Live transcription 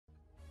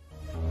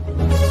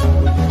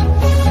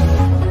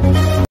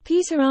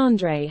Peter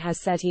Andre has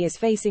said he is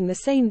facing the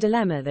same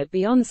dilemma that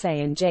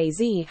Beyonce and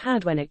Jay-Z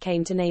had when it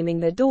came to naming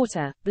their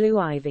daughter, Blue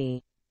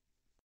Ivy.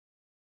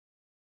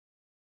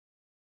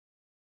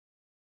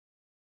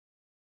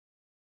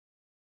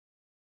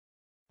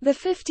 The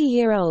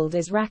 50-year-old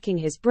is racking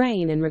his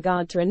brain in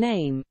regard to a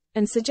name,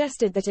 and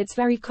suggested that it's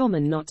very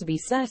common not to be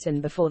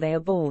certain before they are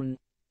born.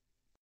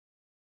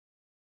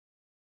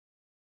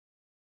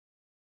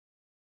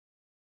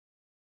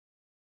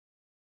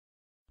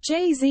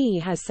 Jay-Z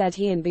has said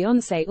he and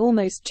Beyonce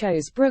almost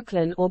chose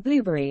Brooklyn or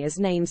Blueberry as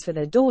names for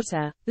their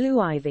daughter, Blue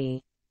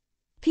Ivy.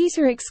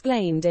 Peter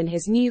exclaimed in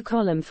his new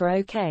column for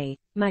OK!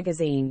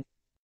 Magazine.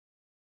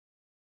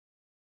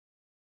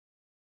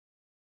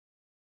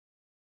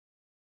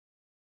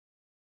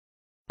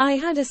 I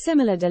had a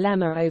similar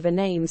dilemma over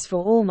names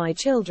for all my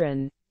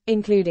children,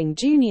 including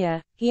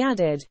Junior, he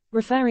added,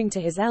 referring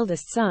to his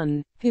eldest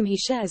son, whom he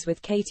shares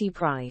with Katie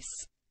Price.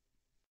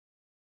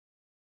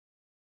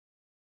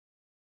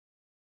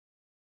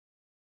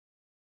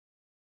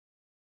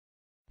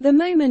 The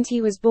moment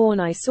he was born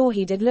I saw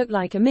he did look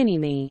like a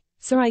mini-me,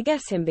 so I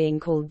guess him being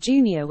called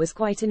Junior was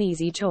quite an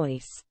easy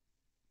choice.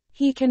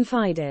 He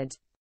confided.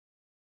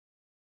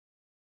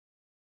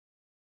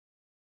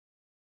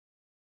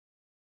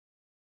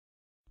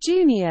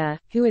 Junior,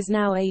 who is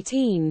now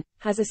 18,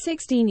 has a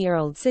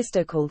 16-year-old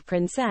sister called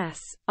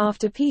Princess,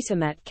 after Peter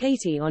met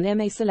Katie on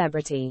I'm a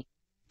Celebrity.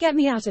 Get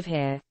Me Out of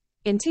Here,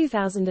 in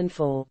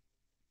 2004.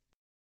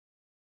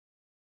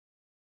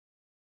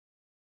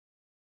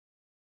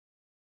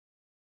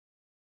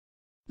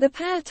 The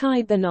pair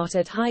tied the knot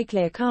at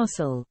Highclere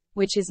Castle,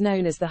 which is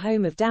known as the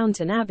home of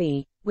Downton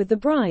Abbey, with the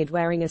bride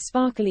wearing a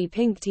sparkly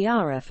pink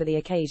tiara for the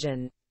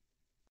occasion.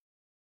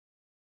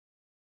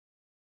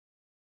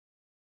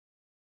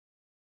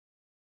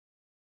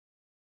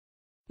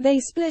 They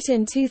split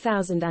in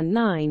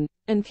 2009,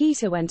 and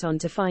Peter went on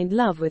to find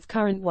love with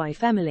current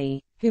wife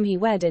Emily, whom he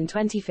wed in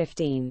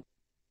 2015.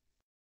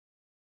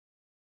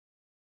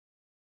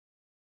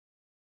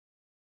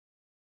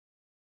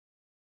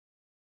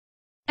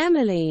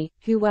 Emily,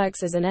 who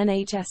works as an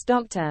NHS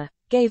doctor,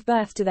 gave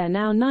birth to their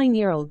now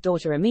 9-year-old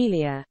daughter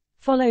Amelia,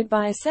 followed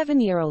by a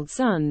 7-year-old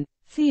son,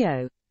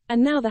 Theo,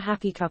 and now the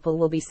happy couple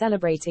will be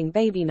celebrating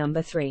baby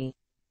number 3.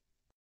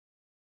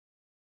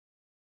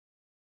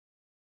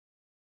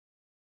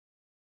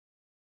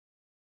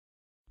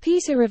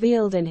 Peter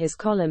revealed in his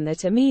column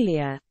that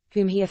Amelia,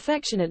 whom he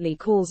affectionately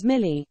calls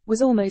Millie,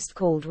 was almost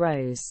called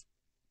Rose.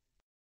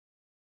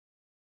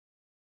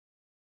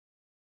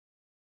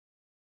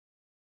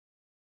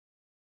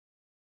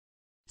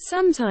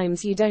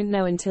 Sometimes you don't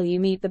know until you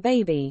meet the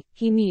baby,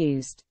 he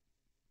mused.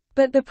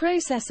 But the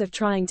process of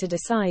trying to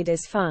decide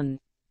is fun.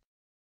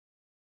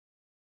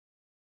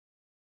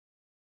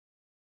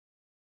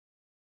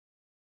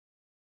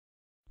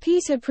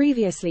 Peter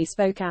previously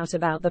spoke out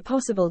about the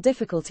possible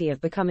difficulty of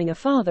becoming a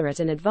father at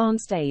an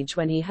advanced age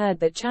when he heard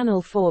that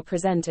Channel 4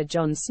 presenter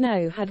Jon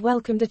Snow had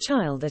welcomed a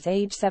child at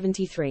age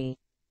 73.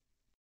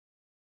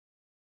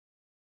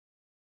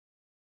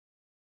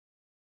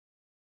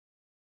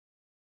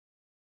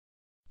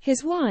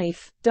 His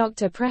wife,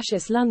 Dr.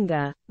 Precious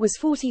Lunger, was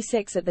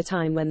 46 at the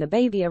time when the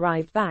baby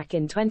arrived back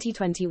in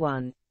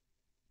 2021.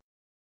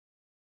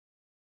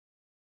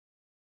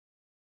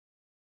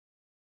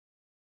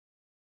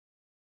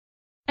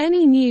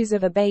 Any news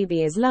of a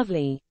baby is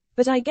lovely,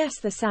 but I guess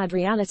the sad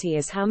reality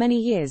is how many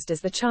years does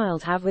the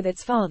child have with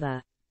its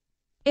father?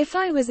 If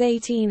I was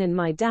 18 and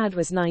my dad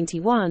was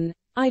 91,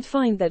 I'd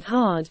find that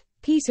hard,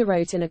 Peter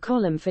wrote in a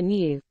column for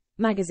New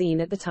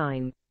magazine at the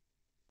time.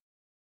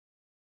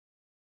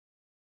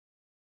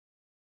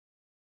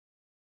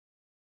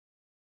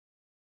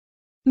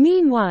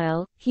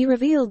 Meanwhile, he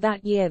revealed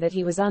that year that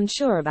he was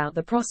unsure about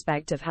the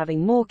prospect of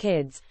having more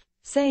kids,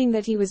 saying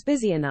that he was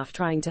busy enough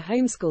trying to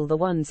homeschool the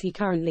ones he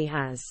currently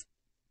has.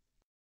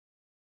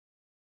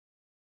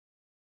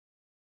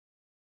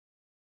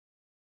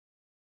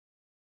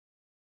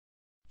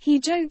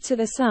 He joked to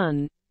The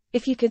Sun,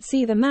 "If you could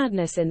see the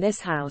madness in this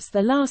house,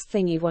 the last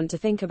thing you want to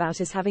think about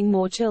is having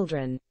more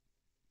children."